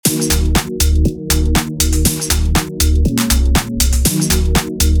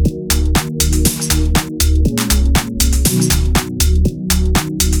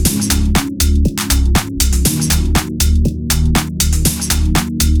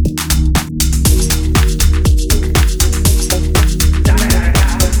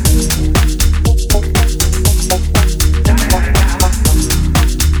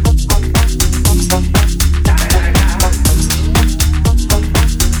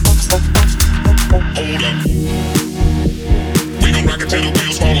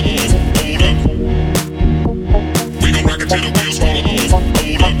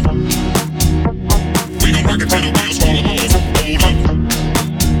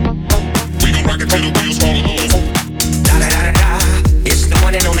till the wheels fall off. Da da da da da. It's the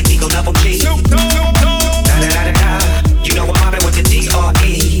one and only Eagle Double G. Da da da da da. You know I'm mobbing with the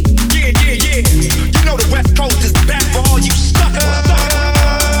D.R.E. Yeah, yeah, yeah. You know the West Coast is back for all you suckers.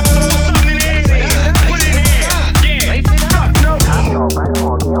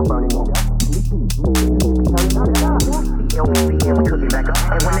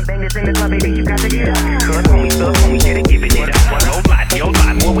 And when they bang this in the club, baby, you got to get up. Cause homie, stuff, homie, shit, giving it up. Your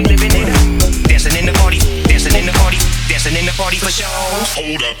life, boy, we living it up. Dancing in the party, dancing in the party, dancing in the party for sure.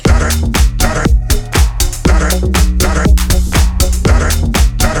 Hold up. Da da da da da da da da.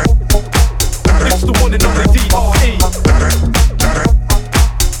 It's the one and only D.R.E.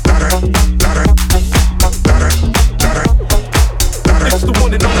 It's the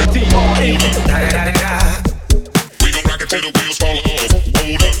one and only D.R.E. Da da da da da. We gon' rock it till the wheels fall off.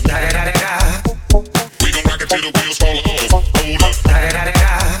 Hold up. Da da da da da. We gon' rock it till the wheels fall off. Hold up. Da da da da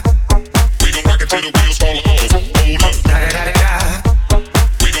da. We gon' rock it till the wheels fall off. Hold up. Da da da da da.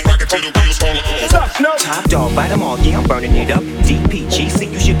 We gon' rock it till the wheels fall off. Top dog, bite them all, yeah, I'm burning it up.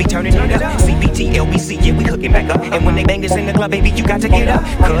 DPGC, you should be turning it up. CPT, LBC, yeah, we hooking back up. And when they bang this in the club, baby, you got to get up.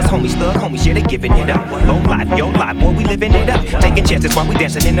 Cause homies thug, homies, yeah, they giving it up. Low life, your life, boy, we living it up. Taking chances while we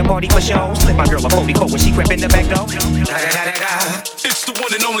dancing in the party for show. Slip my girl a 44 when she crept in the back door. Da da da da da. It's the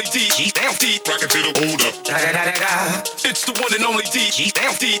one and only D. She's down deep. Rock it till the hold up. Da da da da da. It's the one and only D. She's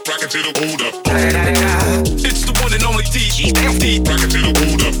down deep. Rock it till the hold up. Da da da da da. It's the one and only D. She's down deep. Rock it till the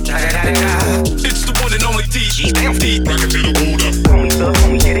hold up. Da da da da da. It's the one and only D. She's down deep. Rock it till the hold up. Homies thug,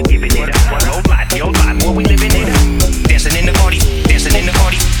 homies, yeah, they giving it up. Your life, boy, we living it up. Dancing in the party, dancing in the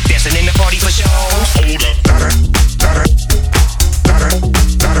party, dancing in the party for sure. Hold up. Da da da da da da.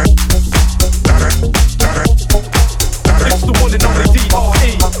 It's the one and only D.R.E.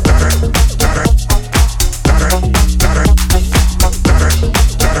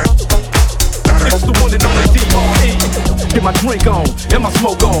 It's the one and only D.R.E. Get my drink on and my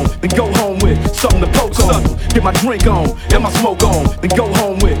smoke on, then go home with something to poke on. Get my drink on and my smoke on, then go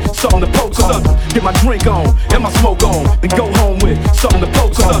home with something to poke on. Get my drink on and my smoke on, then go home with something to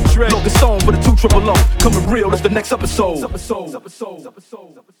poke on. Load the song for the 2 triple O. Coming real, that's the next episode.